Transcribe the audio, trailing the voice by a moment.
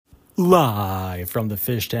Live from the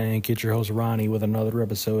fish tank, it's your host Ronnie with another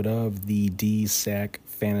episode of the DSAC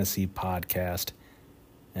Fantasy Podcast.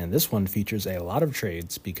 And this one features a lot of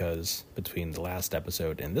trades because between the last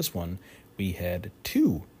episode and this one, we had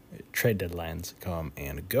two trade deadlines come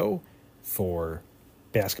and go for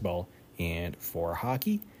basketball and for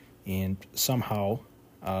hockey. And somehow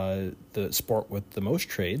the sport with the most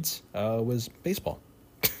trades was baseball.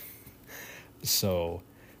 So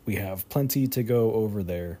we have plenty to go over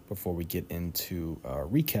there before we get into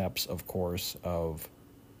recaps, of course, of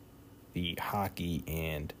the hockey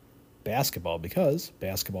and basketball, because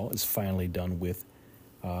basketball is finally done with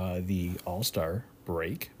the All-Star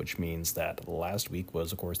break, which means that last week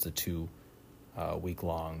was, of course, the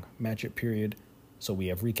two-week-long matchup period. So we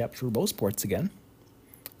have recaps for both sports again.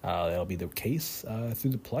 That'll be the case through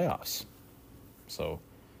the playoffs. So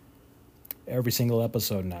every single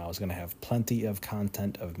episode now is going to have plenty of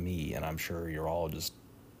content of me, and I'm sure you're all just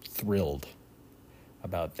thrilled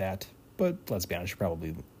about that. But let's be honest,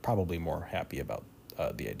 you're probably more happy about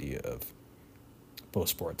the idea of both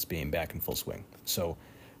sports being back in full swing. So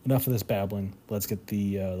enough of this babbling. Let's get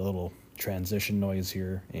the little transition noise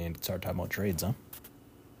here and start talking about trades, huh?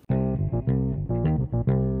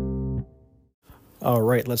 All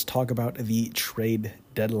right, let's talk about the trade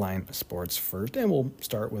deadline sports first, and we'll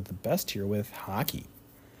start with the best here with hockey.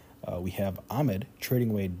 We have Ahmed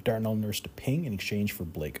trading away Darnell Nurse to Ping in exchange for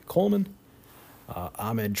Blake Coleman.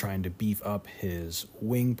 Ahmed trying to beef up his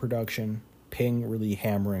wing production. Ping really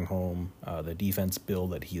hammering home the defense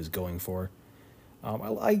build that he is going for.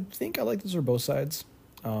 I think I like this for both sides.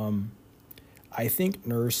 I think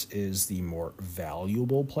Nurse is the more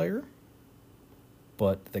valuable player,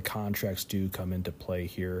 but the contracts do come into play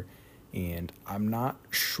here, and I'm not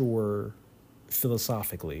sure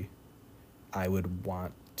philosophically I would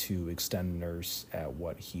want to extend Nurse at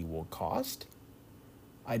what he will cost.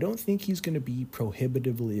 I don't think he's going to be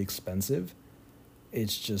prohibitively expensive.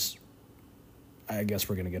 It's just, I guess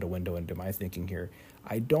we're going to get a window into my thinking here.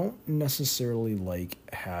 I don't necessarily like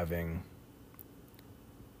having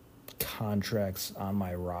contracts on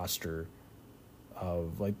my roster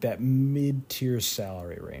of like that mid-tier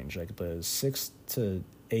salary range, like the $6 to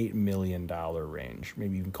 $8 million range,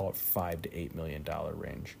 maybe even call it $5 to $8 million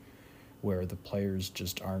range, where the players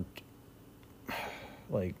just aren't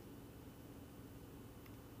like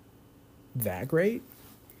that great.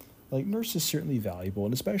 Like Nurse is certainly valuable,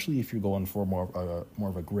 and especially if you're going for more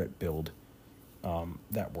of a grit build,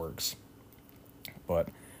 that works. But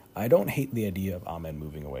I don't hate the idea of Ahmed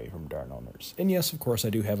moving away from Darnell Nurse. And yes, of course, I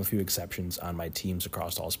do have a few exceptions on my teams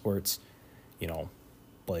across all sports. You know,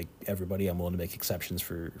 like everybody, I'm willing to make exceptions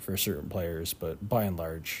for certain players, but by and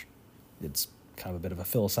large, it's kind of a bit of a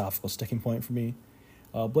philosophical sticking point for me.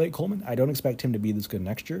 Blake Coleman, I don't expect him to be this good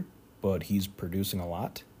next year, but he's producing a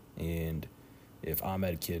lot. And if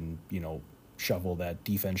Ahmed can, shovel that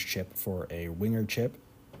defense chip for a winger chip,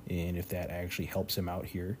 and if that actually helps him out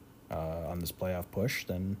here on this playoff push,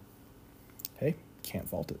 then hey, can't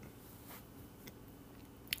fault it.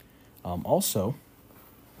 Also,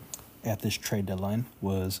 at this trade deadline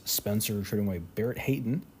was Spencer trading away Barrett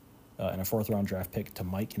Hayton and a fourth-round draft pick to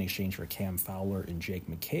Mike in exchange for Cam Fowler and Jake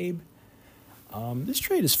McCabe. This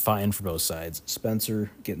trade is fine for both sides. Spencer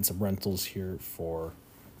getting some rentals here for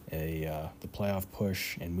the playoff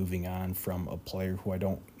push and moving on from a player who I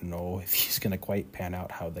don't know if he's going to quite pan out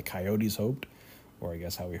how the Coyotes hoped, or I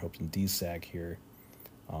guess how we hoped in DSAC here.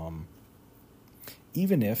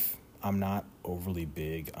 Even if I'm not overly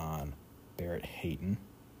big on Barrett Hayton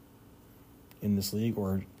in this league,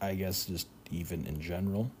 or I guess just even in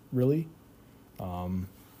general, really.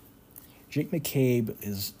 Jake McCabe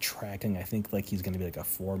is tracking, I think, like he's going to be like a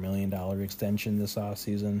 $4 million extension this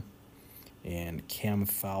offseason. And Cam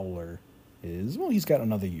Fowler he's got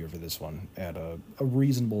another year for this one at a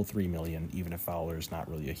reasonable $3 million, even if Fowler is not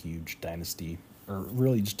really a huge dynasty or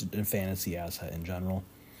really just a fantasy asset in general.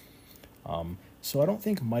 So I don't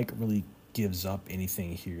think Mike really gives up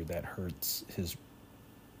anything here that hurts his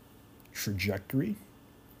trajectory.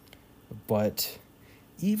 But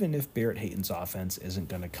even if Barrett Hayton's offense isn't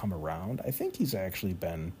going to come around, I think he's actually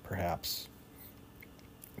been perhaps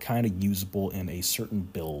kind of usable in a certain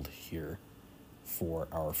build here for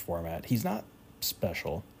our format. He's not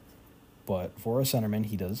special, but for a centerman,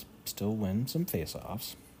 he does still win some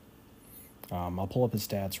faceoffs. I'll pull up his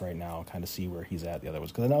stats right now, kind of see where he's at the other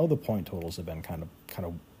ones, because I know the point totals have been kind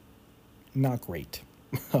of not great,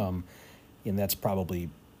 and that's probably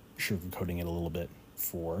sugarcoating it a little bit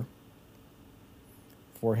for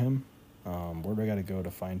him. Where do I got to go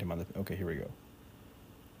to find him on the? Okay, here we go.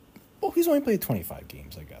 Well, he's only played 25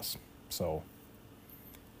 games, I guess. So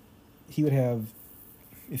he would have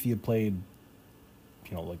if he had played,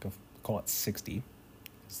 like call it 60,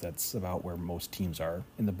 because that's about where most teams are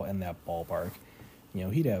in that ballpark.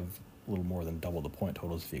 He'd have a little more than double the point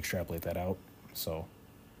totals if you extrapolate that out. So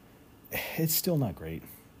it's still not great,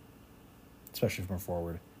 especially from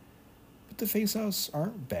forward. But the faceoffs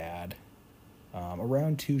aren't bad.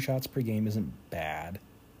 Around 2 shots per game isn't bad.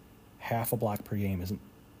 Half a block per game isn't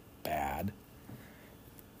bad.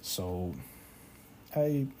 So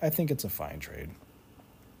I think it's a fine trade.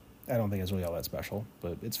 I don't think it's really all that special,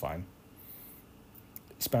 but it's fine.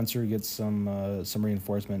 Spencer gets some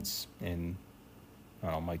reinforcements, and I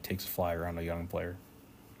don't know, Mike takes a flyer on a young player.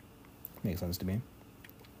 Makes sense to me.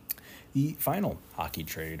 The final hockey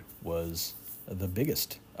trade was the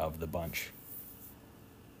biggest of the bunch.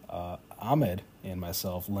 Ahmed and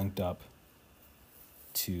myself linked up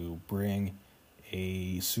to bring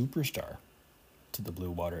a superstar to the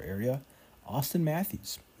Blue Water area, Auston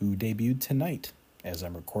Matthews, who debuted tonight as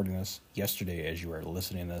I'm recording this, yesterday as you are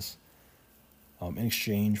listening to this, in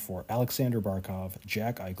exchange for Alexander Barkov,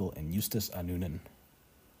 Jack Eichel, and Justus Annunen.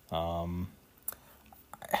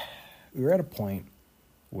 We were at a point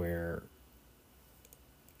where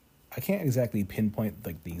I can't exactly pinpoint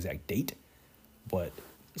the exact date, but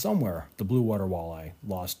somewhere the Blue Water Walleye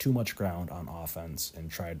lost too much ground on offense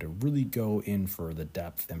and tried to really go in for the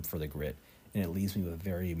depth and for the grit, and it leaves me with a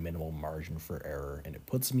very minimal margin for error, and it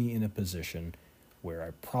puts me in a position where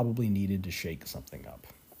I probably needed to shake something up.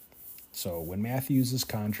 So when Matthews'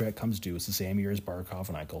 contract comes due, it's the same year as Barkov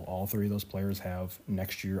and Eichel. All 3 of those players have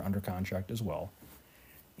next year under contract as well.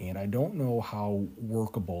 And I don't know how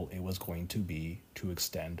workable it was going to be to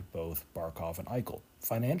extend both Barkov and Eichel.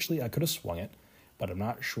 Financially, I could have swung it, but I'm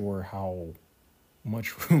not sure how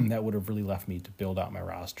much room that would have really left me to build out my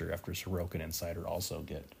roster after Sorokin and Seider also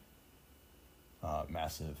get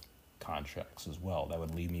massive contracts as well. That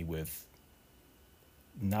would leave me with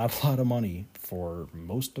not a lot of money for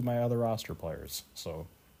most of my other roster players. So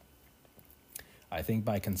I think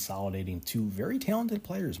by consolidating 2 very talented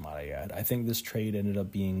players, might I add, I think this trade ended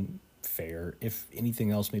up being fair. If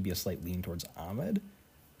anything else, maybe a slight lean towards Ahmed.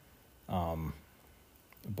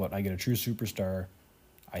 But I get a true superstar.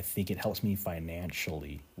 I think it helps me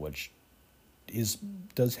financially, which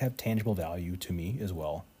does have tangible value to me as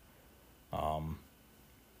well.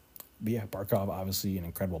 But yeah, Barkov, obviously an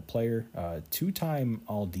incredible player. 2-time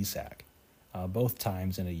All-DSAC. Both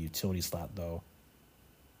times in a utility slot, though.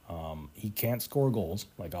 He can't score goals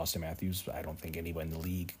like Auston Matthews. I don't think anybody in the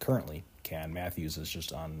league currently can. Matthews is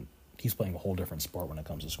just he's playing a whole different sport when it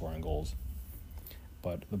comes to scoring goals.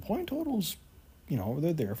 But the point totals,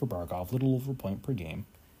 they're there for Barkov, little over a point per game.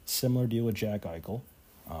 Similar deal with Jack Eichel.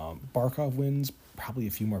 Barkov wins probably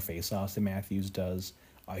a few more faceoffs than Matthews does.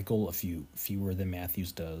 Eichel a few fewer than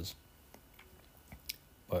Matthews does.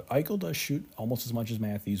 But Eichel does shoot almost as much as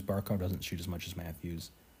Matthews. Barkov doesn't shoot as much as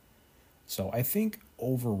Matthews. So I think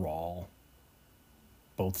overall,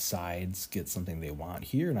 both sides get something they want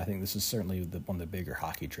here, and I think this is certainly one of the bigger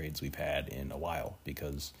hockey trades we've had in a while,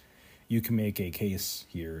 because you can make a case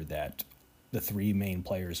here that the 3 main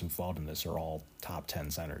players involved in this are all top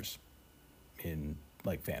 10 centers in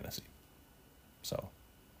fantasy. So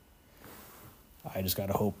I just got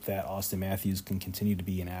to hope that Auston Matthews can continue to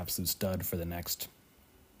be an absolute stud for the next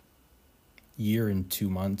year and 2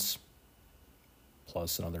 months,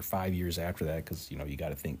 plus another 5 years after that, because, you got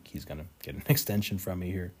to think he's going to get an extension from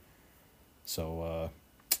me here. So,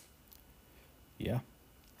 yeah.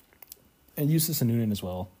 And Justus Annunen as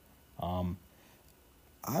well.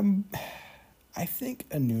 I think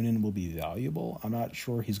Annunen will be valuable. I'm not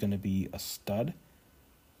sure he's going to be a stud,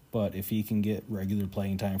 but if he can get regular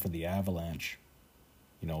playing time for the Avalanche,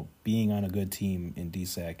 being on a good team in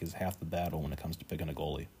DSAC is half the battle when it comes to picking a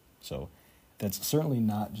goalie. So that's certainly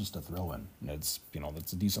not just a throw-in. That's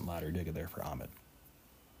a decent ladder ticket there for Ahmed.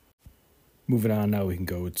 Moving on now, we can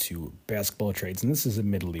go to basketball trades, and this is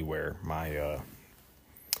admittedly where my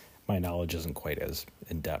knowledge isn't quite as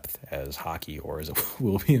in-depth as hockey or as it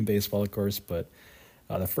will be in baseball, of course, but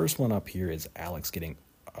the first one up here is Alex getting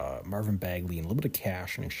Marvin Bagley and a little bit of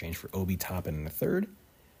cash in exchange for Obi Toppin in the third.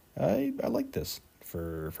 I like this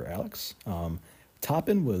for Alex.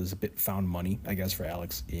 Toppin was a bit found money, I guess, for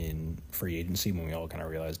Alex in free agency when we all kind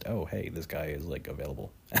of realized, oh, hey, this guy is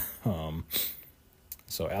available.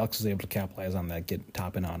 So Alex was able to capitalize on that, get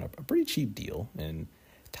Toppin on a pretty cheap deal, and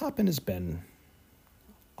Toppin has been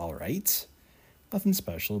all right. Nothing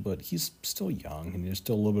special, but he's still young, and there's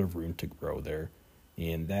still a little bit of room to grow there.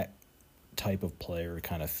 And that type of player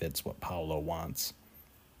kind of fits what Paolo wants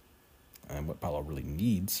and what Paolo really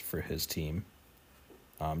needs for his team.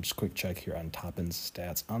 Just a quick check here on Toppin's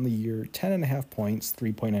stats. On the year, 10.5 points,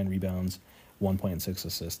 3.9 rebounds, 1.6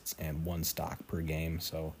 assists, and 1 stock per game.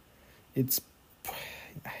 So it's,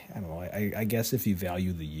 I don't know, I guess if you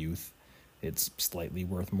value the youth, it's slightly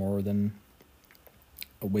worth more than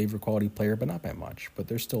a waiver quality player, but not by much. But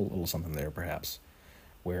there's still a little something there, perhaps.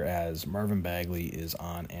 Whereas Marvin Bagley is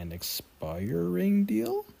on an expiring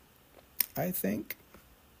deal, I think.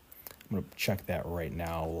 I'm going to check that right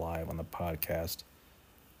now live on the podcast.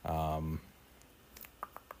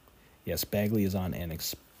 Yes, Bagley is on an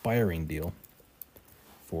expiring deal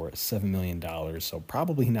for $7 million, so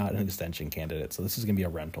probably not an extension candidate. So this is going to be a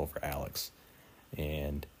rental for Alex.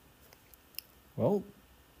 And, well,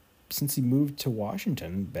 since he moved to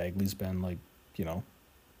Washington, Bagley's been,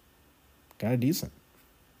 kind of decent.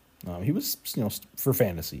 He was, for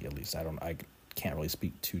fantasy at least. I can't really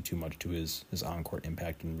speak too much to his on-court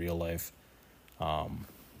impact in real life.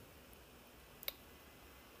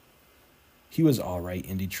 He was all right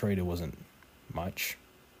in Detroit. It wasn't much,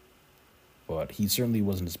 but he certainly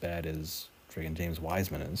wasn't as bad as friggin' James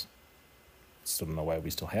Wiseman is. Still don't know why we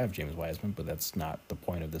still have James Wiseman, but that's not the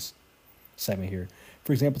point of this segment here.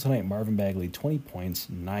 For example, tonight, Marvin Bagley, 20 points,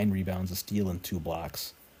 9 rebounds, a steal, and 2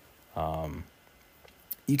 blocks.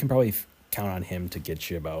 You can probably count on him to get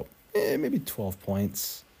you about maybe 12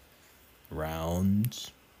 points,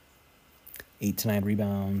 around 8 to 9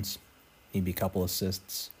 rebounds, maybe a couple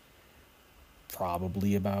assists,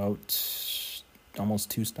 probably about almost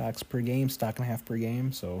 2 stocks per game, stock and a half per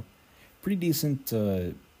game. So pretty decent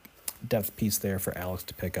depth piece there for Alex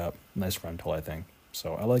to pick up. Nice rental, I think.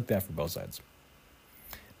 So I like that for both sides.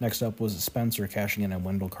 Next up was Spencer cashing in on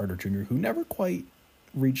Wendell Carter Jr., who never quite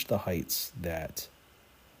reached the heights that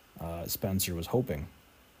Spencer was hoping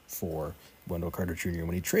for Wendell Carter Jr.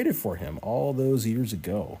 when he traded for him all those years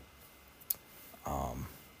ago.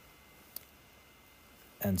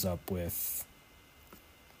 Ends up with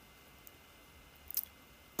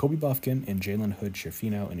Kobe Buffkin and Jalen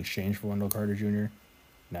Hood-Schifino in exchange for Wendell Carter Jr.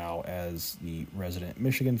 Now, as the resident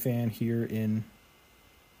Michigan fan here in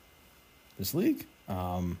this league,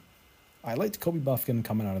 I liked Kobe Buffkin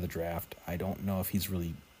coming out of the draft. I don't know if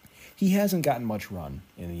he hasn't gotten much run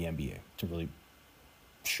in the NBA to really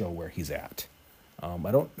show where he's at. I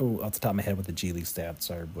don't know off the top of my head what the G League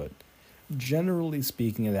stats are, but generally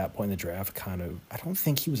speaking, at that point in the draft, I don't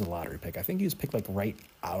think he was a lottery pick. I think he was picked right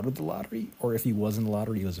out of the lottery, or if he was in the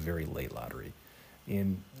lottery, he was a very late lottery.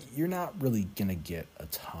 And you're not really going to get a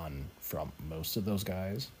ton from most of those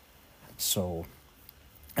guys. So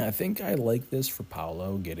I think I like this for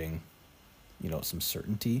Paolo getting, some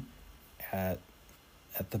certainty at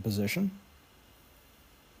the position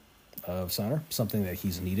of center, something that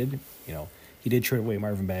he's needed. He did trade away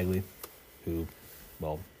Marvin Bagley, who,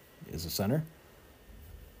 is a center,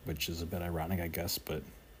 which is a bit ironic, I guess. But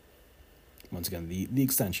once again, the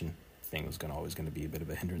extension thing was always going to be a bit of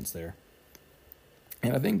a hindrance there.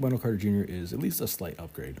 And I think Wendell Carter Jr. is at least a slight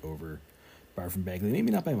upgrade over Marvin Bagley.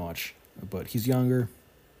 Maybe not by much, but he's younger.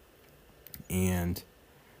 And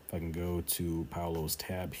if I can go to Paolo's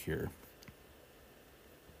tab here,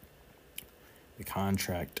 the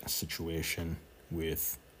contract situation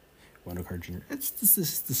with Wendell Carter Jr. It's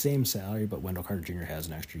the same salary, but Wendell Carter Jr. has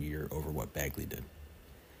an extra year over what Bagley did.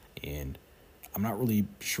 And I'm not really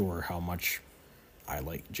sure how much I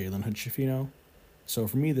like Jalen Hood-Schifino. So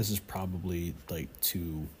for me, this is probably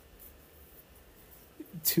two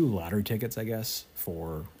lottery tickets, I guess,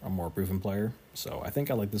 for a more proven player. So I think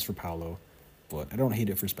I like this for Paolo, but I don't hate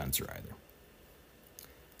it for Spencer either.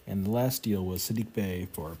 And the last deal was Saddiq Bey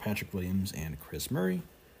for Patrick Williams and Chris Murray.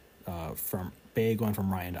 From Bey going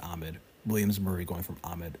from Ryan to Ahmed. Williams, Murray going from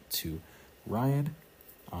Ahmed to Ryan.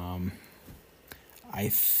 I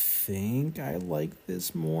think I like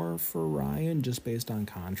this more for Ryan just based on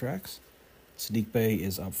contracts. Saddiq Bey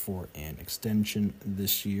is up for an extension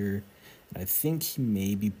this year. And I think he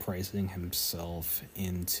may be pricing himself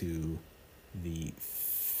into the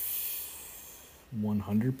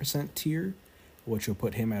 100% tier, which will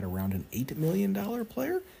put him at around an $8 million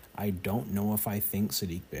player. I don't know if I think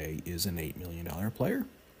Saddiq Bey is an $8 million player.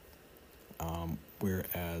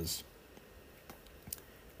 Whereas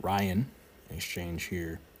Ryan, in exchange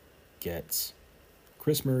here, gets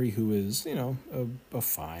Chris Murray, who is, a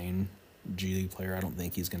fine G League player. I don't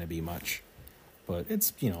think he's going to be much, but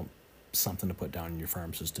it's, something to put down in your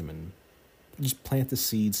farm system and just plant the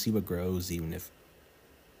seed, see what grows, even if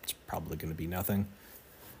it's probably going to be nothing.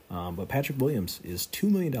 But Patrick Williams is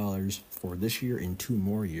 $2 million for this year and 2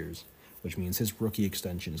 more years, which means his rookie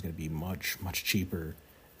extension is going to be much, much cheaper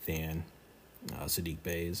than Saddiq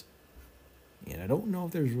Bey's. And I don't know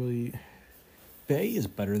if there's really... Bey is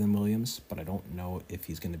better than Williams, but I don't know if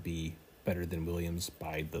he's going to be better than Williams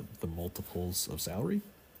by the multiples of salary.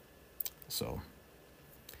 So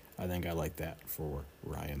I think I like that for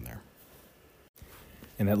Ryan there.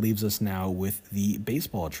 And that leaves us now with the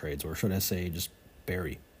baseball trades, or should I say just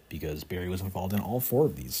Barry, because Barry was involved in all 4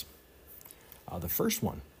 of these. The first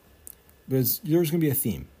one, there's going to be a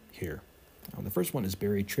theme here. The first one is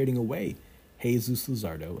Barry trading away Jesus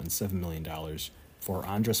Luzardo and $7 million for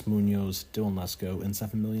Andres Munoz, Dylan Lesko, and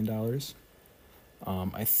 $7 million.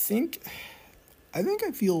 I think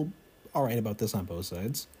I feel all right about this on both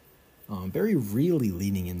sides. Barry really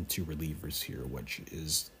leaning into relievers here, which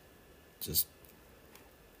is just...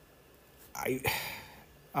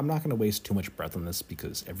 I'm not going to waste too much breath on this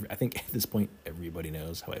because I think at this point everybody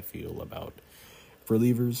knows how I feel about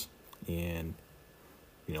relievers and,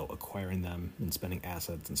 acquiring them and spending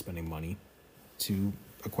assets and spending money to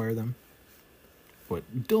acquire them. But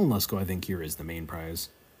Dylan Lesko, I think, here is the main prize.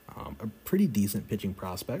 A pretty decent pitching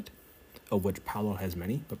prospect, of which Paolo has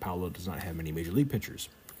many, but Paolo does not have many major league pitchers.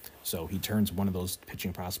 So he turns one of those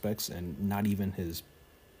pitching prospects and not even his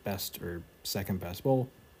best or second best. Well,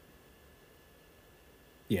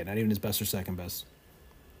 yeah, not even his best or second best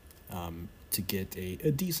to get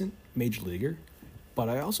a decent major leaguer. But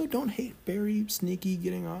I also don't hate Barry sneaky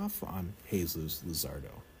getting off on Jesus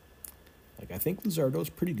Luzardo. I think Luzardo is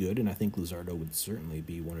pretty good, and I think Luzardo would certainly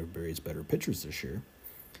be one of Barry's better pitchers this year.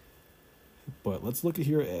 But let's look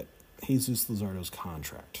here at Jesus Luzardo's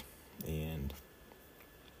contract. And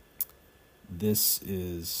this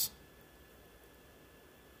is...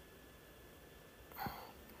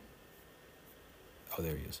 Oh,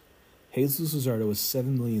 there he is. Jesus Luzardo is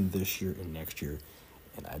 $7 million this year and next year,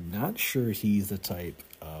 and I'm not sure he's the type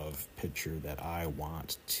of pitcher that I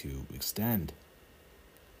want to extend.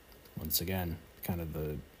 Once again, kind of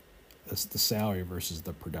the salary versus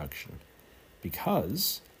the production,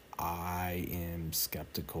 because I am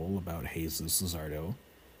skeptical about Jesus Luzardo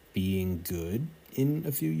being good in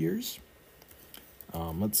a few years.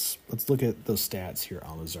 Let's look at the stats here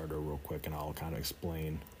on Luzardo real quick, and I'll kind of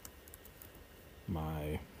explain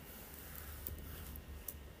my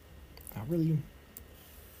not really,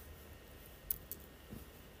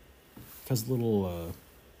 because little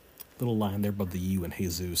line there above the U in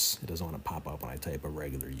Jesus, it doesn't want to pop up when I type a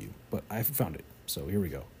regular U, but I found it, so here we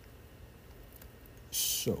go.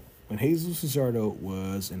 So when Jesus Luzardo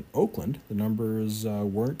was in Oakland, the numbers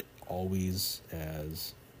weren't always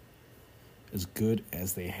as good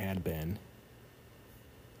as they had been,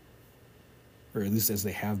 or at least as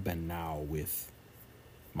they have been now with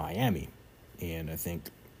Miami. And I think,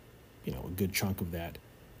 a good chunk of that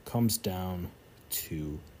comes down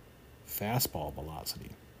to fastball velocity.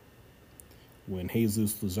 When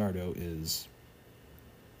Jesus Luzardo is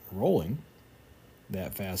rolling,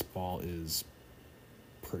 that fastball is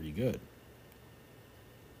pretty good.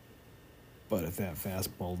 But if that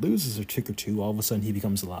fastball loses a tick or two, all of a sudden he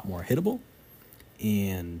becomes a lot more hittable.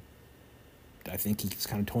 And I think he's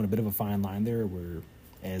kind of towing a bit of a fine line there where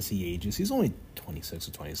as he ages, he's only 26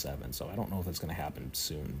 or 27, so I don't know if that's going to happen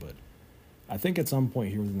soon, but I think at some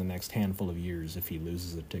point here within the next handful of years, if he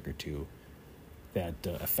loses a tick or two, that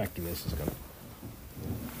effectiveness is going to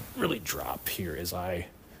really drop here as I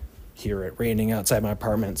hear it raining outside my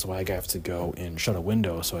apartment, so I have to go and shut a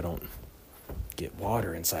window so I don't get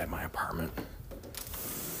water inside my apartment.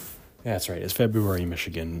 That's right, it's February in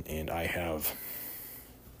Michigan, and I have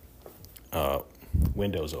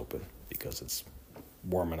windows open because it's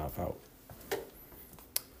warm enough out.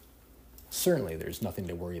 Certainly there's nothing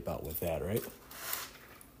to worry about with that, right?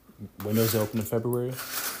 Windows open in February.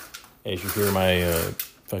 As you hear my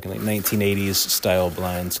fucking 1980s style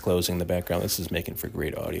blinds closing in the background. This is making for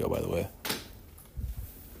great audio, by the way.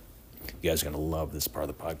 You guys are going to love this part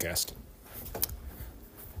of the podcast.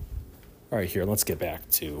 All right, here, let's get back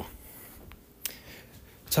to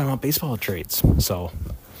talking about baseball trades. So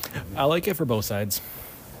I like it for both sides.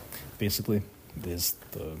 Basically, is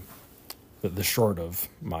the short of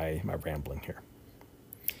my rambling here.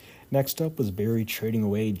 Next up was Barry trading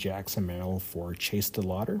away Jackson Merrill for Chase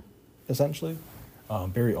DeLauter, essentially.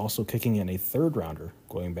 Barry also kicking in a third rounder,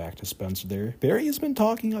 going back to Spencer there. Barry has been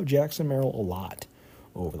talking up Jackson Merrill a lot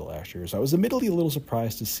over the last year, so I was admittedly a little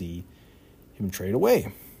surprised to see him trade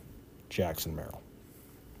away Jackson Merrill.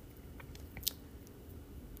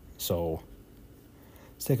 So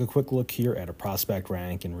let's take a quick look here at a prospect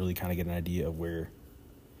rank and really kind of get an idea of where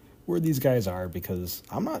these guys are, because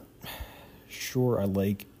I'm not sure I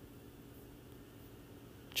like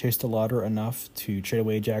Chase DeLauter enough to trade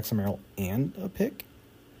away Jackson Merrill and a pick.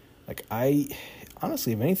 I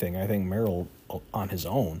honestly, if anything, I think Merrill on his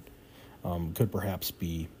own could perhaps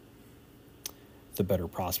be the better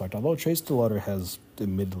prospect. Although Chase DeLauter has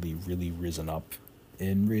admittedly really risen up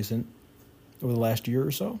over the last year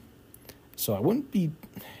or so. So I wouldn't be,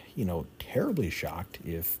 terribly shocked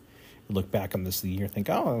if you look back on this year and think,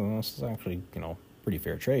 oh, this is actually, pretty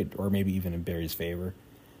fair trade, or maybe even in Barry's favor.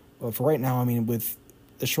 But for right now, I mean, with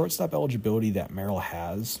the shortstop eligibility that Merrill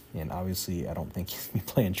has, and obviously I don't think he's going to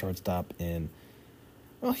be playing shortstop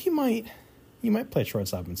he might play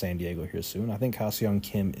shortstop in San Diego here soon. I think Ha-Seong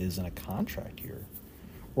Kim is in a contract here,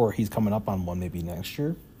 or he's coming up on one maybe next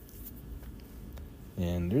year.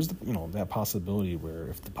 And there's that possibility where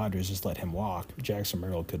if the Padres just let him walk, Jackson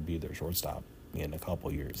Merrill could be their shortstop in a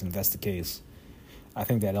couple years. And if that's the case, I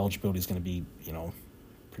think that eligibility is going to be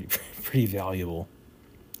pretty valuable.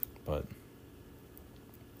 But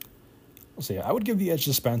we'll see. I would give the edge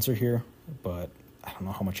to Spencer here, but I don't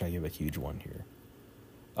know how much I give a huge one here.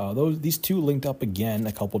 These two linked up again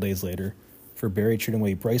a couple days later for Barry trading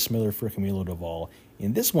away Bryce Miller for Camilo Doval,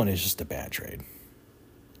 and this one is just a bad trade.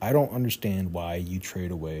 I don't understand why you trade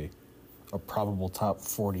away a probable top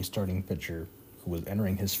 40 starting pitcher who was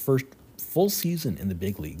entering his first full season in the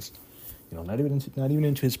big leagues, not even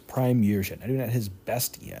into his prime years yet, not even at his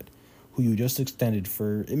best yet, who you just extended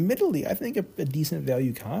for, admittedly, I think a decent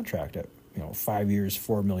value contract at 5 years,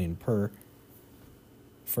 $4 million per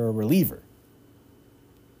for a reliever.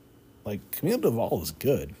 Like, Camilo Doval is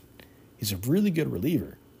good. He's a really good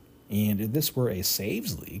reliever. And if this were a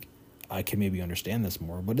saves league, I can maybe understand this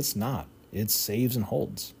more, but it's not. It's saves and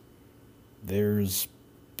holds. There's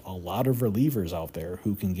a lot of relievers out there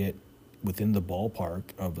who can get within the ballpark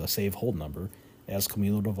of a save hold number as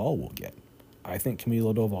Camilo Doval will get. I think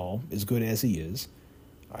Camilo Doval, as good as he is,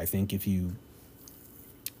 I think if you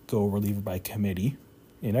go reliever by committee,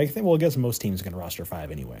 and I guess most teams are going to roster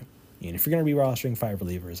 5 anyway. And if you're going to be rostering 5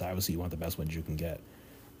 relievers, obviously you want the best ones you can get.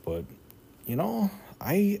 But,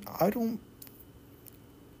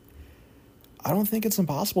 I don't think it's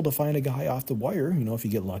impossible to find a guy off the wire. If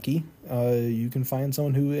you get lucky, you can find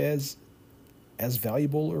someone who is as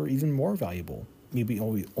valuable or even more valuable. Maybe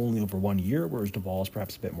only over 1 year, whereas Doval is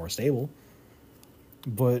perhaps a bit more stable.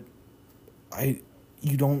 But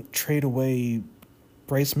you don't trade away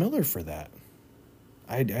Bryce Miller for that.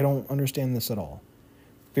 I don't understand this at all.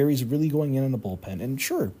 Barry's really going in on the bullpen. And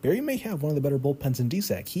sure, Barry may have one of the better bullpens in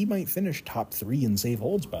DSAC. He might finish top 3 in save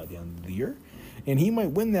holds by the end of the year. And he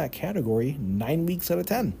might win that category 9 weeks out of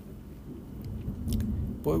 10.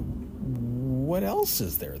 But what else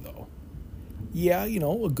is there, though? Yeah,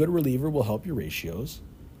 a good reliever will help your ratios.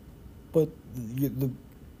 But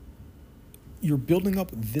you're building up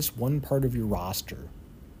this one part of your roster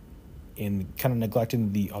and kind of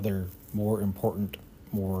neglecting the other more important,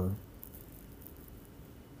 more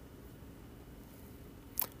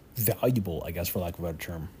valuable, I guess, for lack of a better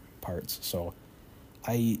term, parts. So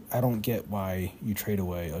I don't get why you trade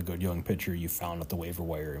away a good young pitcher you found at the waiver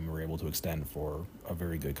wire and were able to extend for a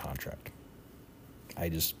very good contract. I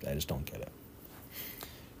just don't get it.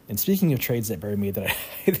 And speaking of trades that Barry made that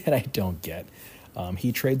I don't get,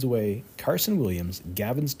 he trades away Carson Williams,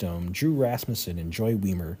 Gavin Stone, Drew Rasmussen, and Joy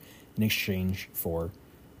Weimer in exchange for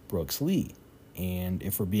Brooks Lee. And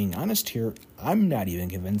if we're being honest here, I'm not even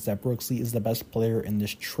convinced that Brooks Lee is the best player in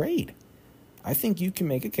this trade. I think you can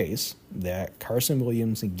make a case that Carson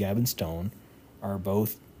Williams and Gavin Stone are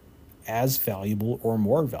both as valuable or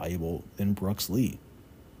more valuable than Brooks Lee.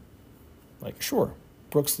 Like, sure,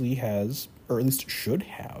 Brooks Lee has, or at least should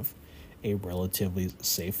have, a relatively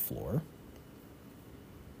safe floor.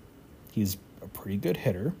 He's a pretty good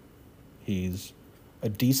hitter. He's a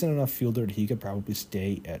decent enough fielder that he could probably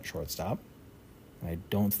stay at shortstop. I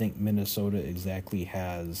don't think Minnesota exactly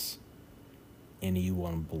has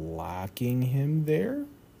anyone blocking him there.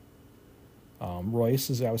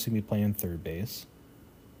 Royce is obviously going to be playing third base.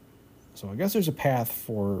 So I guess there's a path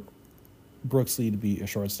for Brooks Lee to be a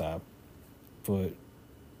shortstop. But,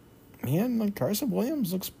 man, like Carson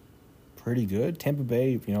Williams looks pretty good. Tampa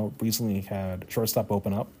Bay, recently had shortstop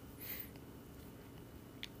open up.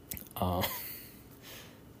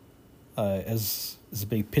 As a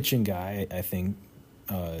big pitching guy, I think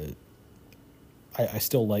I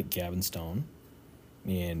still like Gavin Stone.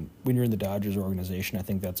 And when you're in the Dodgers organization, I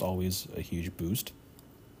think that's always a huge boost.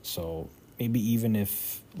 So maybe even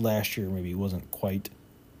if last year maybe wasn't quite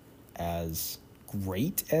as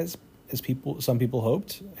great as some people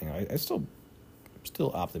hoped, I still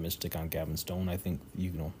optimistic on Gavin Stone. I think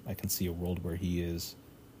I can see a world where he is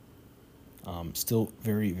still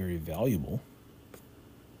very, very valuable.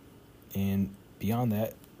 And beyond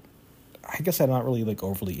that, I guess I'm not really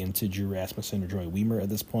overly into Drew Rasmussen or Joy Weimer at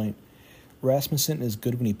this point. Rasmussen is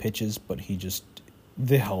good when he pitches, but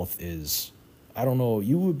the health is, I don't know,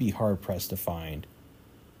 you would be hard-pressed to find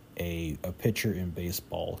a pitcher in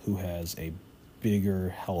baseball who has a bigger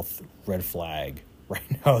health red flag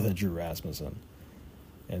right now than Drew Rasmussen.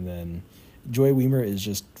 And then Joey Wiemer is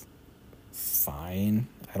just fine.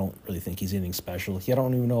 I don't really think he's anything special. I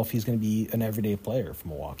don't even know if he's going to be an everyday player for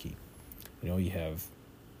Milwaukee. You have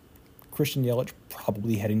Christian Yelich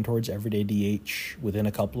probably heading towards everyday DH within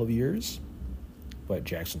a couple of years. But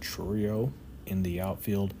Jackson Chourio in the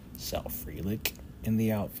outfield, Sal Frelick in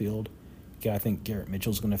the outfield. I think Garrett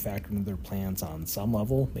Mitchell's going to factor into their plans on some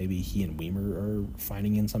level. Maybe he and Wiemer are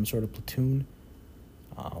finding in some sort of platoon.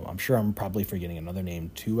 I'm sure I'm probably forgetting another name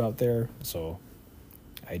too out there. So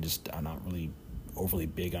I'm not really overly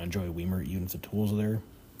big on Joey Wiemer, even if the tools are there.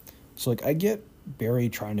 So I get Barry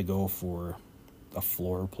trying to go for a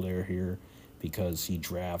floor player here because he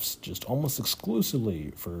drafts just almost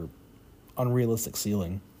exclusively for unrealistic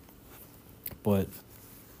ceiling. But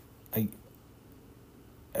I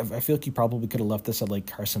feel like you probably could have left this at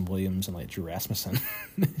Carson Williams and Drew Rasmussen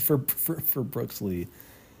for Brooks Lee.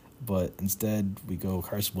 But instead, we go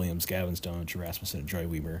Carson Williams, Gavin Stone, Drew Rasmussen, and Joey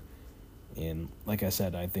Wiemer. And like I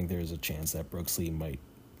said, I think there's a chance that Brooks Lee might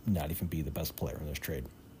not even be the best player in this trade.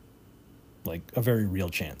 A very real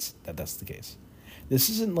chance that that's the case. This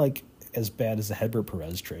isn't as bad as the Hedbert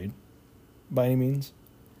Perez trade by any means.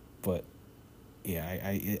 But yeah,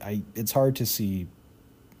 I it's hard to see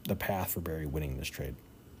the path for Barry winning this trade,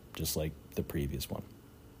 just like the previous one.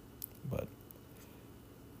 But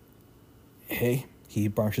hey, he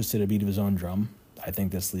marches to the beat of his own drum. I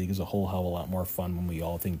think this league is a whole hell of a lot more fun when we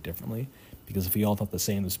all think differently. Because if we all thought the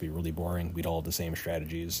same, this would be really boring. We'd all have the same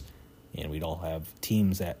strategies, and we'd all have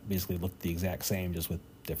teams that basically look the exact same, just with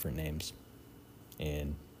different names.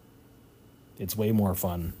 And it's way more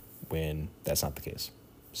fun when that's not the case.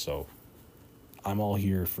 So I'm all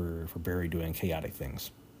here for Barry doing chaotic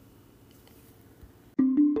things.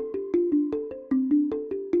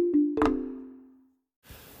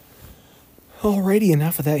 Alrighty,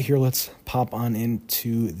 enough of that here. Let's pop on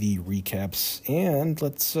into the recaps, and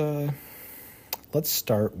let's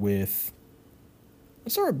start with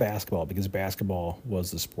basketball, because basketball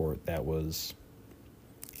was the sport that was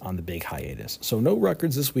on the big hiatus. So no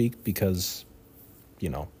records this week because,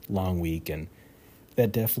 long week, and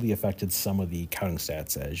that definitely affected some of the counting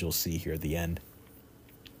stats, as you'll see here at the end.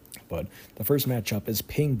 But the first matchup is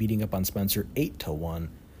Ping beating up on Spencer 8-1.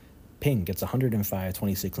 Ping gets 105,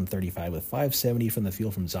 26, and 35 with 570 from the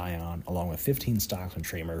field from Zion, along with 15 stocks from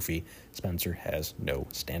Trey Murphy. Spencer has no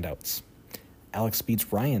standouts. Alex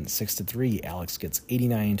beats Ryan 6-3. Alex gets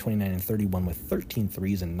 89, 29, and 31 with 13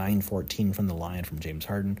 threes and 914 from the line from James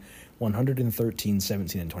Harden. 113,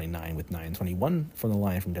 17, and 29 with 921 from the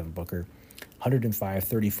line from Devin Booker. 105,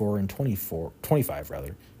 34, and 25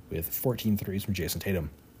 with 14 threes from Jason Tatum.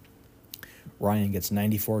 Ryan gets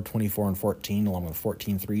 94, 24, and 14, along with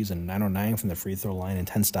 14 threes and 909 from the free throw line and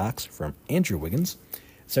 10 stocks from Andrew Wiggins.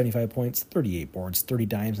 75 points, 38 boards, 30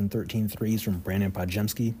 dimes, and 13 threes from Brandon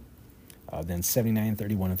Podziemski. Then 79,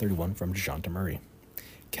 31, and 31 from DeJounte Murray.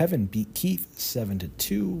 Kevin beat Keith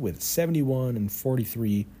 7-2 with 71 and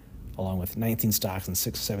 43, along with 19 stocks and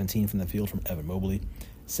 6-17 from the field from Evan Mobley.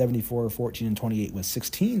 74, 14, and 28 with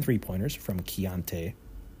 16 three-pointers from Keontae.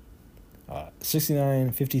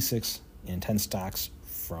 69, 56, and 10 stocks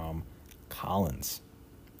from Collins.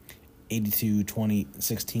 82, 20,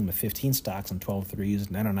 16 with 15 stocks and 12 threes.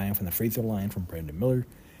 909 from the free throw line from Brandon Miller.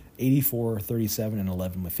 84, 37, and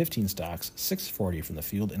 11 with 15 stocks. 640 from the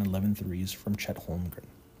field and 11 threes from Chet Holmgren.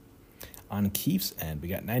 On Keith's end, we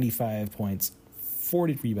got 95 points,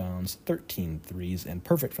 40 rebounds, 13 threes, and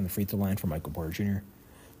perfect from the free throw line from Michael Porter Jr.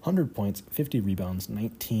 100 points, 50 rebounds,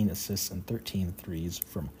 19 assists, and 13 threes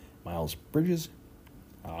from Miles Bridges.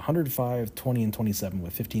 105, 20, and 27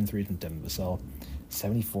 with 15 threes from Devin Vassell.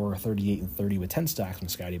 74, 38, and 30 with 10 stocks from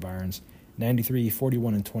Scotty Barnes. 93,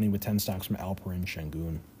 41, and 20 with 10 stocks from Alperen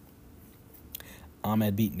Şengün.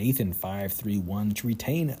 Ahmed beat Nathan 5-3-1 to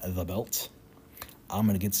retain the belt.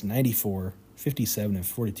 Ahmed gets 94, 57, and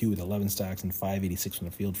 42 with 11 stocks and 586 from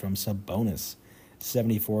the field from Sabonis.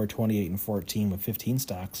 74, 28, and 14 with 15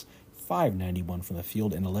 stocks. 591 from the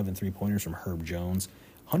field and 11 three-pointers from Herb Jones.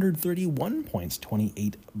 131 points,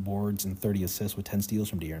 28 boards, and 30 assists with 10 steals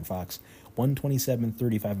from De'Aaron Fox. 127,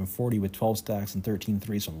 35, and 40 with 12 stocks and 13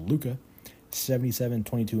 threes from Luka. 77,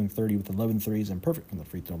 22, and 30 with 11 threes, and perfect from the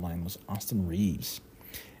free throw line was Austin Reeves.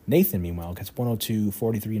 Nathan, meanwhile, gets 102,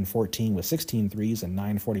 43, and 14 with 16 threes and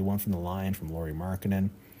 941 from the line from Lauri Markkanen.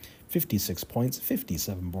 56 points,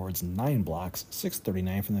 57 boards, 9 blocks,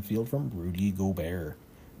 639 from the field from Rudy Gobert.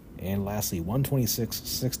 And lastly, 126,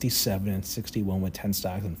 67, and 61 with 10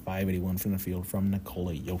 stocks and 581 from the field from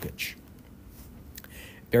Nikola Jokic.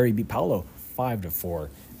 Barry beat Paolo 5-4.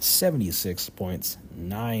 76 points,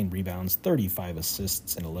 9 rebounds, 35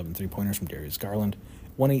 assists, and 11 three-pointers from Darius Garland.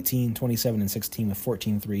 118, 27, and 16 with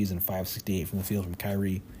 14 threes and 568 from the field from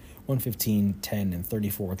Kyrie. 115, 10, and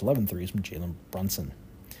 34 with 11 threes from Jalen Brunson.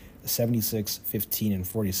 76, 15, and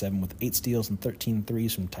 47 with 8 steals and 13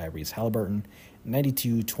 threes from Tyrese Halliburton.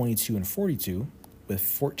 92, 22, and 42 with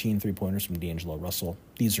 14 three-pointers from D'Angelo Russell.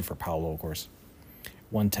 These are for Paolo, of course.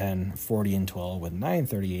 110, 40, and 12 with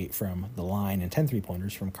 938 from the line and 10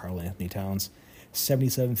 three-pointers from Karl Anthony Towns.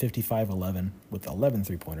 77, 55, 11 with 11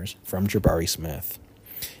 three-pointers from Jabari Smith.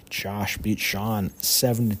 Josh beat Sean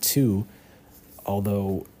 7-2,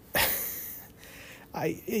 although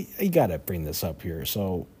I gotta bring this up here.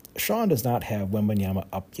 So Sean does not have Wembanyama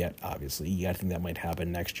up yet, obviously. You gotta think that might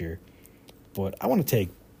happen next year. But I want to take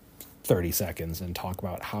 30 seconds and talk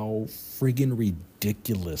about how friggin'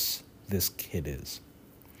 ridiculous this kid is.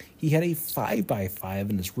 He had a 5x5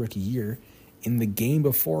 in his rookie year. In the game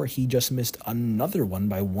before, he just missed another one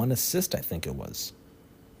by 1 assist, I think it was.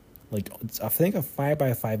 I think a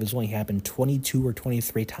 5x5 has only happened 22 or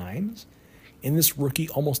 23 times. And this rookie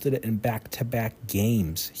almost did it in back-to-back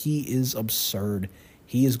games. He is absurd.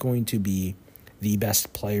 He is going to be the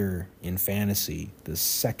best player in fantasy the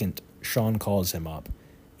second Sean calls him up.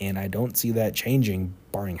 And I don't see that changing,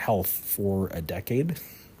 barring health, for a decade.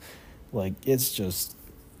 It's just...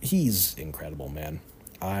 He's incredible, man.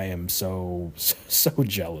 I am so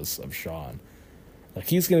jealous of Sean.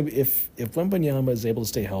 He's going to be... If Wembanyama is able to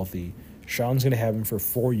stay healthy, Sean's going to have him for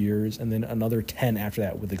 4 years and then another 10 after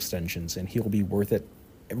that with extensions, and he'll be worth it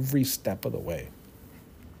every step of the way.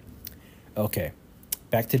 Okay,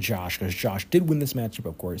 back to Josh, because Josh did win this matchup,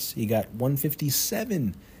 of course. He got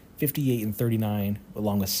 157, 58, and 39,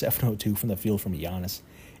 along with 702 from the field from Giannis.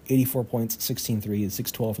 84 points, 16 threes,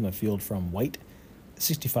 612 from the field from White.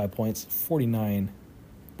 65 points, 49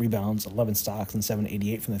 rebounds, 11 stocks, and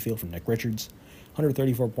 788 from the field from Nick Richards.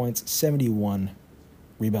 134 points, 71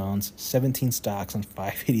 rebounds, 17 stocks, and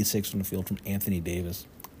 586 from the field from Anthony Davis.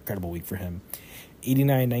 Incredible week for him.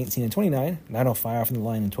 89, 19, and 29. 905 from the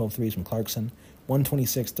line and 12 threes from Clarkson.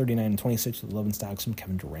 126, 39, and 26 with 11 stocks from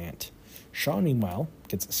Kevin Durant. Sean, meanwhile,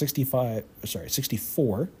 gets 64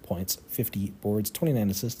 points, 50 boards, 29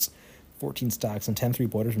 assists, 14 stocks, and 10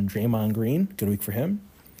 three-pointers from Draymond Green. Good week for him.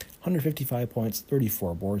 155 points,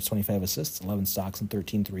 34 boards, 25 assists, 11 stocks, and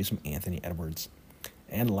 13 threes from Anthony Edwards.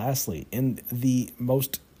 And lastly, in the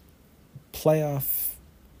most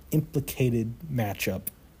playoff-implicated matchup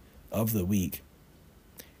of the week,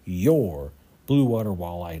 your Blue Water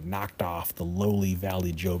Walleye knocked off the lowly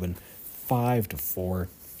Valley Jobin 5-4.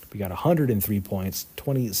 We got 103 points,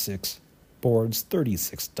 26 boards,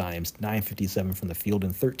 36 dimes, 957 from the field,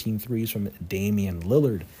 and 13 threes from Damian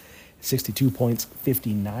Lillard. 62 points,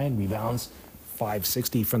 59 rebounds,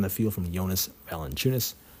 560 from the field from Jonas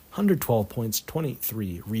Valanciunas. 112 points,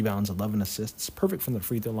 23 rebounds, 11 assists, perfect from the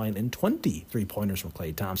free throw line, and 20 three-pointers from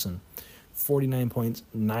Klay Thompson. 49 points,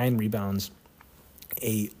 9 rebounds,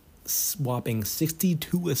 a whopping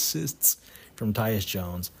 62 assists from Tyus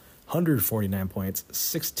Jones. 149 points,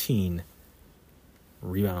 16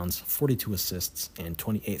 rebounds, 42 assists, and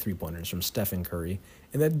 28 three-pointers from Stephen Curry.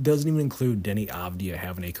 And that doesn't even include Denny Avdia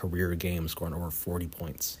having a career game scoring over 40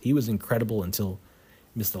 points. He was incredible until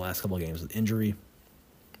he missed the last couple of games with injury.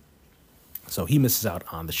 So he misses out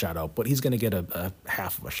on the shout-out, but he's going to get a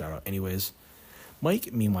half of a shout-out anyways.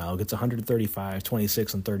 Mike, meanwhile, gets 135,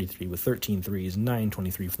 26, and 33 with 13 threes,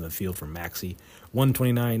 923 from the field from Maxey,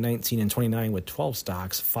 129, 19, and 29 with 12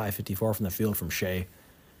 stocks, 554 from the field from Shea,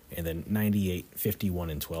 and then 98, 51,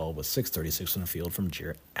 and 12 with 636 from the field from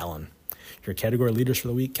Jarrett Allen. Your category leaders for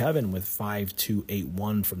the week: Kevin with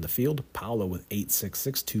 5-2-8-1 from the field, Paolo with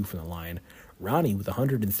 8-6-6-2 from the line, Ronnie with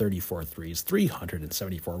 134 threes,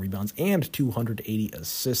 374 rebounds, and 280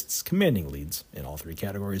 assists, commanding leads in all three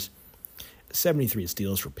categories. 73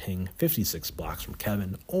 steals for Ping, 56 blocks from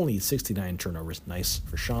Kevin, only 69 turnovers, nice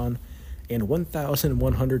for Sean, and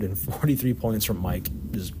 1,143 points from Mike.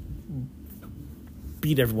 Just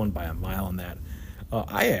beat everyone by a mile on that.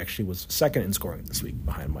 I actually was second in scoring this week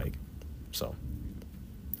behind Mike. So,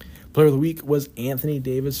 player of the week was Anthony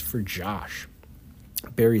Davis for Josh.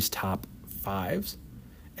 Barry's top fives: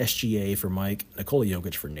 SGA for Mike, Nikola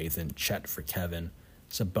Jokic for Nathan, Chet for Kevin,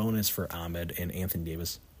 Sabonis for Ahmed, and Anthony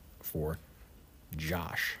Davis for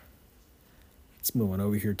Josh. Let's move on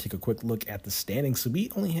over here, take a quick look at the standings. So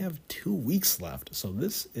we only have 2 weeks left. So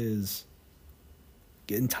this is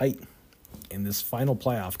getting tight in this final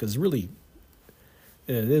playoff, because really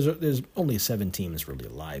there's only 7 teams really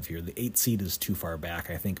alive here. The 8th seed is too far back,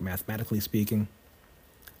 I think, mathematically speaking.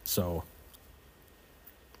 So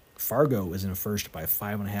Fargo is in first by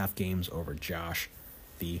 5.5 games over Josh.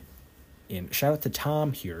 McCarthy. And shout out to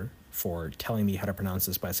Tom here for telling me how to pronounce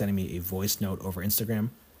this by sending me a voice note over Instagram.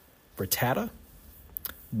 Brittata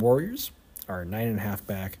Warriors are 9.5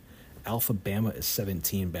 back. Alphabama is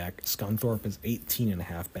 17 back. Scunthorpe is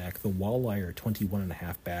 18.5 back. The Walleye are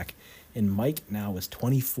 21.5 back. And Mike now is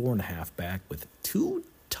 24.5 back with 2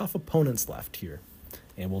 tough opponents left here.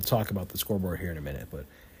 And we'll talk about the scoreboard here in a minute, but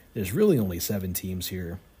there's really only 7 teams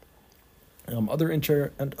here. Other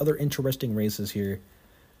interesting races here.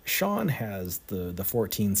 Sean has the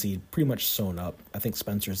 14 seed pretty much sewn up. I think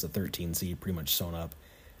Spencer's the 13 seed pretty much sewn up.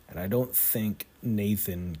 And I don't think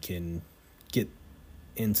Nathan can get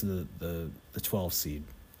into the 12 seed.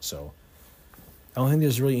 So I don't think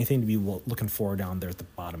there's really anything to be looking for down there at the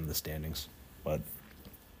bottom of the standings. But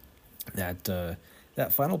that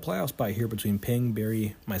final playoff spot here between Ping,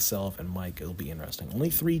 Barry, myself, and Mike, it'll be interesting. Only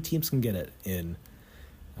 3 teams can get it in.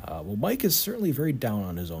 Well, Mike is certainly very down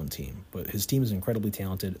on his own team, but his team is incredibly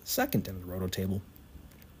talented. Second in the roto table.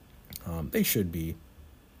 They should be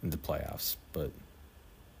in the playoffs, but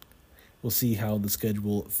we'll see how the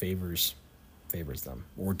schedule favors them,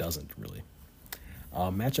 or doesn't, really.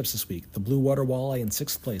 Matchups this week. The Blue Water Walleye in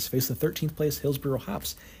 6th place face the 13th place Hillsboro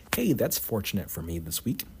Hops. Hey, that's fortunate for me this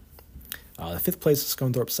week. The 5th place is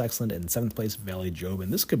Scunthorpe Sexland, and 7th place Valley Job,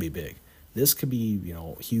 and this could be big. This could be,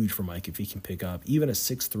 huge for Mike if he can pick up even a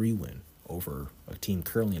 6-3 win over a team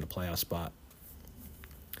currently in a playoff spot.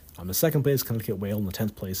 The 2nd place, Connecticut Whale, in the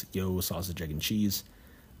 10th place, Yo Sausage, Egg, and Cheese.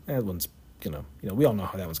 That one's we all know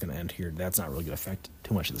how that one's going to end here. That's not really going to affect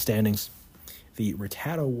too much of the standings. The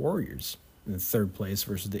Rattata Warriors in the 3rd place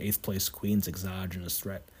versus the 8th place Queens Exogenous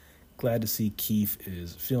Threat. Glad to see Keith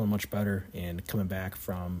is feeling much better and coming back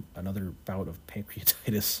from another bout of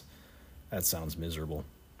pancreatitis. That sounds miserable.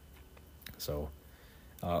 So,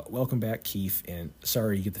 welcome back, Keith, and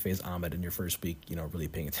sorry you get to face Ahmed in your first week, really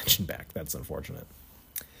paying attention back. That's unfortunate.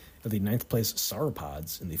 At the 9th place,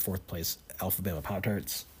 Sauropods. In the 4th place, Alphabama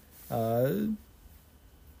Pop-Tarts. Does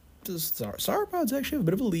Sauropods actually have a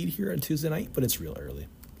bit of a lead here on Tuesday night, but it's real early.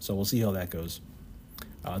 So we'll see how that goes.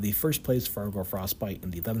 The 1st place, Fargo Frostbite.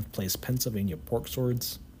 And the 11th place, Pennsylvania Pork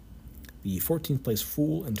Swords. The 14th place,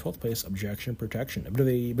 Fool. And 12th place, Objection Protection. A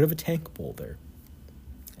bit of a tank bowl there,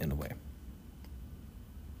 in a way.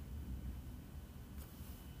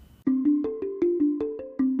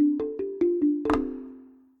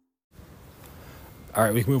 All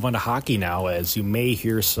right, we can move on to hockey now, as you may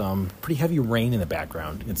hear some pretty heavy rain in the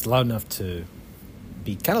background. It's loud enough to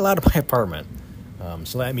be kind of loud in my apartment.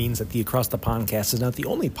 So that means that the Across the Pondcast is not the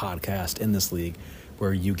only podcast in this league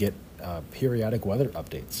where you get periodic weather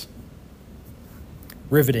updates.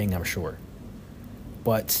 Riveting, I'm sure.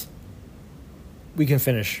 But we can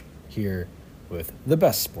finish here with the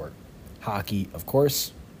best sport, hockey, of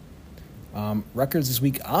course. Records this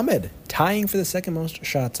week, Ahmed tying for the 2nd most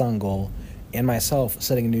shots on goal, and myself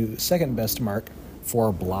setting a new 2nd best mark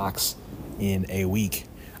for blocks in a week.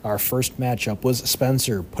 Our first matchup was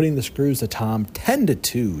Spencer putting the screws to Tom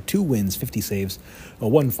 10-2. 2 wins, 50 saves, a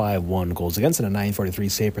 1.51 goals against, and a 943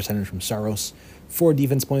 save percentage from Saros. 4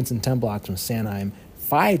 defense points and 10 blocks from Sanheim.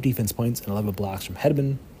 5 defense points and 11 blocks from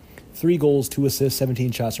Hedman. 3 goals, 2 assists,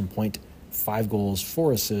 17 shots from Point. 5 goals,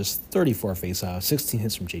 4 assists, 34 faceoffs, 16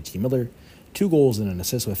 hits from JT Miller. 2 goals and an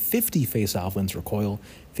assist with 50 faceoff wins for Coyle.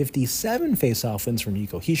 57 faceoff wins from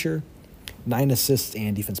Nico Hischier. 9 assists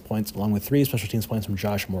and defense points, along with 3 special teams points from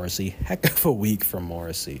Josh Morrissey. Heck of a week from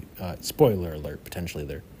Morrissey. Spoiler alert, potentially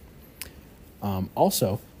there.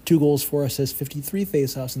 Also, 2 goals, 4 assists, 53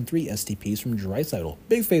 faceoffs, and 3 STPs from Draisaitl.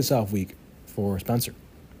 Big faceoff week for Spencer.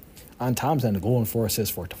 On Tom's end, a goal and 4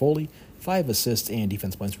 assists for Toffoli. 5 assists and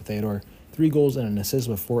defense points for Theodore. 3 goals and an assist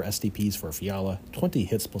with 4 STPs for Fiala. 20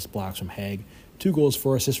 hits plus blocks from Haig. 2 goals,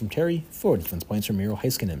 4 assists from Terry. 4 defense points from Miro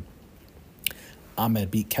Heiskanen. Ahmed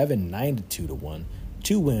beat Kevin 9-2-1.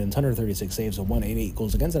 2 wins, 136 saves, a 188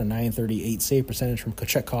 goals against, and a 938 save percentage from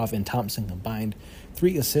Kochetkov and Thompson combined.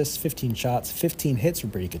 3 assists, 15 shots, 15 hits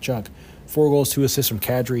from Brady Tkachuk. 4 goals, 2 assists from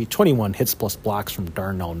Kadri. 21 hits plus blocks from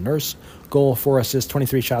Darnell Nurse. Goal, 4 assists,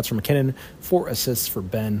 23 shots from McKinnon. 4 assists for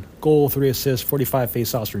Ben. Goal, 3 assists, 45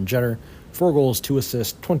 faceoffs from Jenner. 4 goals, 2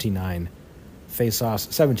 assists, 29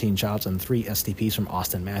 faceoffs, 17 shots, and 3 STPs from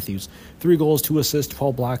Austin Matthews. 3 goals, 2 assists,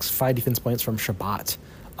 12 blocks, 5 defense points from Shabbat.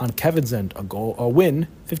 On Kevin's end, a win,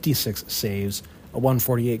 56 saves, a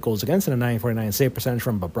 148 goals against, and a 949 save percentage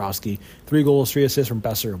from Bobrovsky. 3 goals, 3 assists from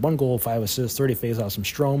Besser. 1 goal, 5 assists, 30 faceoffs from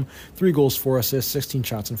Strome. 3 goals, 4 assists, 16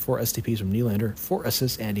 shots, and 4 STPs from Nylander. 4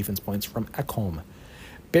 assists and defense points from Ekholm.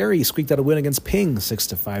 Barry squeaked out a win against Ping,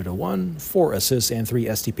 6-5-1. 4 assists and 3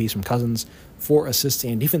 STPs from Cousins. 4 assists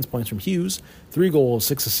and defense points from Hughes. 3 goals,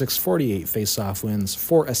 6 assists, 48 face-off wins.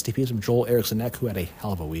 4 STPs from Joel Eriksson-Ek, who had a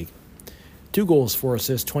hell of a week. 2 goals, 4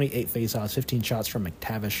 assists, 28 face-offs, 15 shots from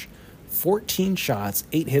McTavish. 14 shots,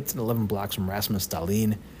 8 hits, and 11 blocks from Rasmus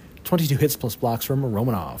Dahlin. 22 hits plus blocks from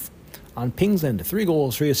Romanov. On Ping's end, 3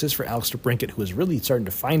 goals, 3 assists for Alex DeBrincat, who is really starting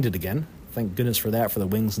to find it again. Thank goodness for that for the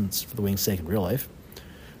Wings and for the Wings' sake in real life.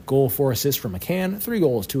 Goal, 4 assists from McCann, 3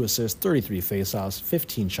 goals, 2 assists, 33 faceoffs,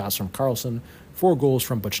 15 shots from Carlson, 4 goals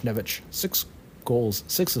from Buchnevich, 6 goals,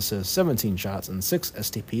 6 assists, 17 shots, and 6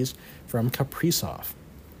 STPs from Kaprizov.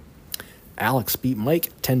 Alex beat Mike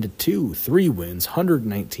 10-2, 3 wins,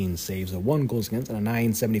 119 saves, a 1 goals against, and a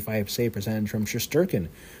 .975 save percentage from Shesterkin,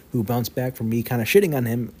 who bounced back from me kind of shitting on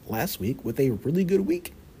him last week with a really good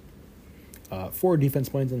week. 4 defense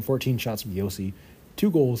points and 14 shots from Yossi, 2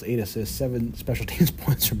 goals, 8 assists, 7 special teams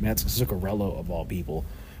points from Mats Zuccarello, of all people,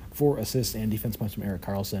 4 assists and defense points from Erik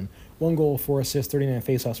Karlsson, 1 goal, 4 assists, 39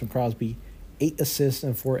 faceoffs from Crosby, 8 assists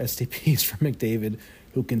and 4 STPs from McDavid,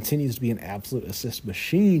 who continues to be an absolute assist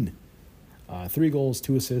machine. 3 goals,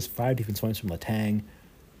 2 assists, 5 defense points from Letang,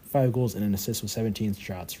 5 goals and an assist with 17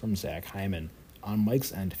 shots from Zach Hyman. On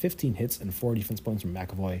Mike's end, 15 hits and 4 defense points from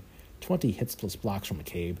McAvoy, 20 hits plus blocks from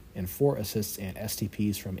McCabe, and 4 assists and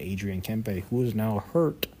STPs from Adrian Kempe, who is now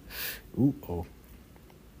hurt.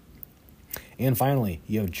 And finally,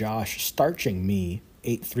 you have Josh starching me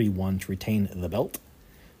 8-3-1 to retain the belt.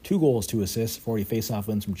 2 goals, 2 assists, 40 face-off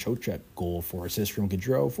wins from Trocheck. Goal, 4 assists from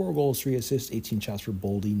Gaudreau. 4 goals, 3 assists, 18 shots for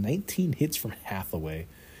Boldy. 19 hits from Hathaway.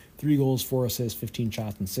 3 goals, 4 assists, 15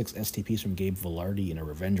 shots, and 6 STPs from Gabe Vilardi in a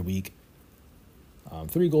revenge week.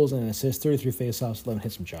 3 goals and an assist, 33 face-offs, 11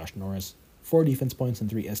 hits from Josh Norris. 4 defense points and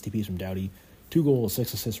 3 STPs from Doughty. 2 goals,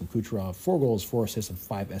 6 assists from Kucherov. 4 goals, 4 assists, and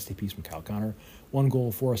 5 STPs from Kyle Connor. 1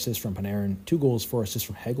 goal, 4 assists from Panarin. 2 goals, 4 assists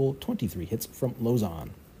from Hegel. 23 hits from Lozon.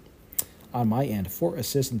 On my end, 4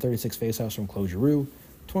 assists and 36 faceoffs from Claude Giroux,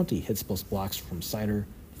 20 hits plus blocks from Seider,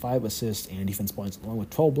 5 assists and defense points, along with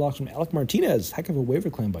 12 blocks from Alec Martinez, heck of a waiver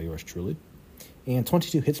claim by yours truly, and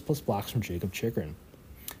 22 hits plus blocks from Jacob Chikrin.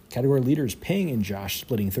 Category leaders, Ping and Josh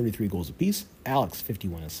splitting 33 goals apiece, Alex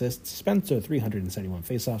 51 assists, Spencer 371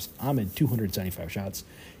 faceoffs, Ahmed 275 shots,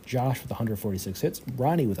 Josh with 146 hits,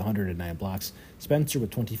 Ronnie with 109 blocks, Spencer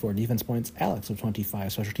with 24 defense points, Alex with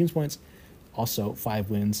 25 special teams points. Also, 5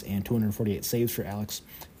 wins and 248 saves for Alex.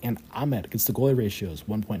 And Ahmed gets the goalie ratios,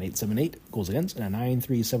 1.878 goals against and a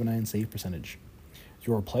 9.379 save percentage.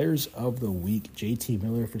 Your players of the week, JT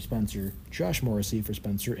Miller for Spencer, Josh Morrissey for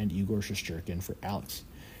Spencer, and Igor Shesterkin for Alex.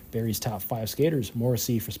 Barry's top 5 skaters,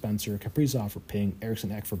 Morrissey for Spencer, Kaprizov for Ping,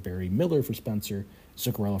 Eriksson-Ek for Barry, Miller for Spencer,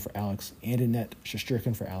 Zuccarello for Alex, and in net,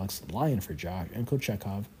 Shesterkin for Alex, Lyon for Josh, and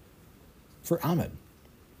Kochetkov for Ahmed.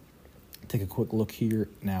 Take a quick look here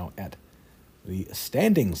now at the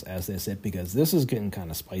standings, as they said, because this is getting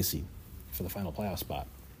kind of spicy for the final playoff spot.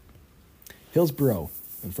 Hillsborough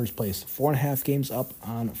in first place, 4.5 games up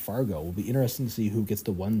on Fargo. Will be interesting to see who gets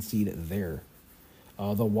the 1 seed there.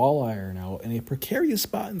 The Walleye are now in a precarious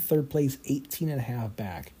spot in third place, 18.5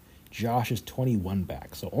 back. Josh is 21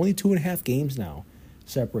 back, so only 2.5 games now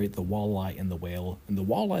separate the Walleye and the Whale, and the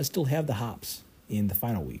Walleye still have the hops in the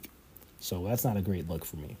final week, so that's not a great look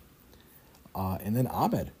for me. And then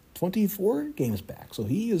Ahmed, 24 games back, so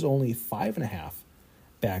he is only 5.5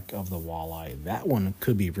 back of the Walleye. That one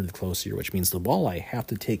could be really close here, which means the Walleye have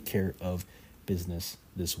to take care of business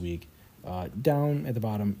this week. Down at the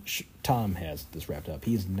bottom, Tom has this wrapped up.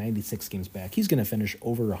 He's 96 games back. He's going to finish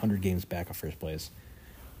over 100 games back of first place.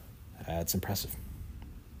 That's impressive.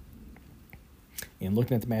 And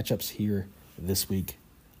looking at the matchups here this week,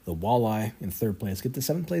 the Walleye in third place get the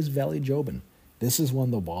 7th place Valley Jobin. This is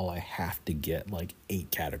one the Walleye have to get like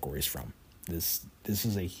 8 categories from. This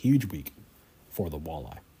is a huge week for the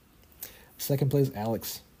Walleye. Second place,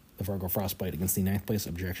 Alex, the Fargo Frostbite, against the 9th place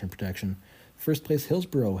Objection Protection. First place,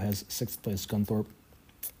 Hillsborough has 6th place Scunthorpe.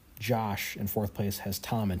 Josh in 4th place has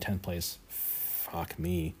Tom in 10th place. Fuck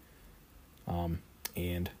me.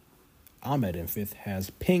 And Ahmed in 5th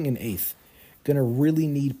has Ping in 8th. Gonna really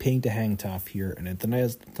need Ping to hang tough here. And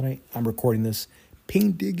tonight I'm recording this.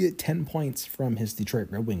 Ping did get 10 points from his Detroit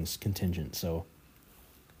Red Wings contingent, so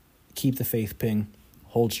keep the faith, Ping.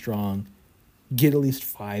 Hold strong. Get at least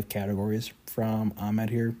 5 categories from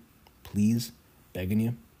Ahmed here. Please. Begging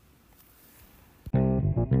you.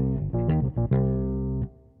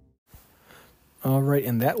 All right,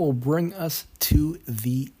 and that will bring us to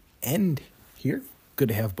the end here. Good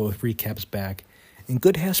to have both recaps back, and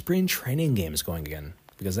good to have spring training games going again,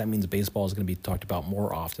 because that means baseball is going to be talked about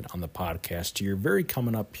more often on the podcast here, very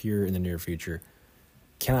coming up here in the near future.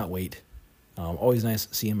 cannot wait. Always nice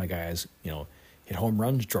seeing my guys, hit home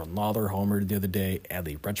runs. Jordan Lawler homered the other day.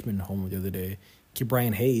 Adley Rutschman homered the other day.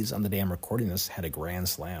 Brian Hayes, on the day I'm recording this, had a grand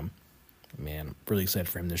slam. Man, really excited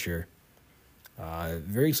for him this year.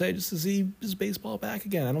 Very excited just to see his baseball back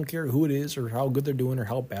again. I don't care who it is or how good they're doing or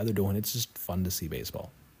how bad they're doing. It's just fun to see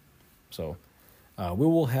baseball. So we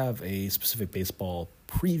will have a specific baseball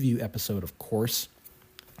preview episode, of course.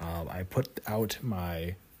 I put out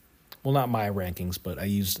not my rankings, but I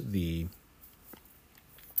used the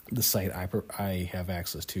site I have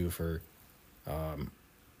access to for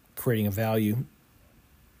creating a value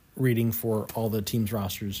reading for all the teams'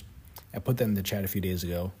 rosters. I put that in the chat a few days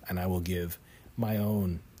ago, and I will give my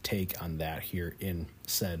own take on that here in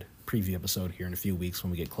said preview episode here in a few weeks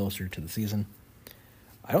when we get closer to the season.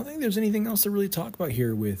 I don't think there's anything else to really talk about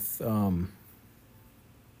here with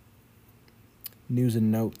news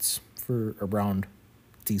and notes for around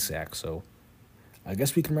TSAC, so I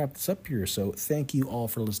guess we can wrap this up here. So thank you all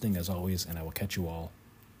for listening as always, and I will catch you all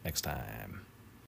next time.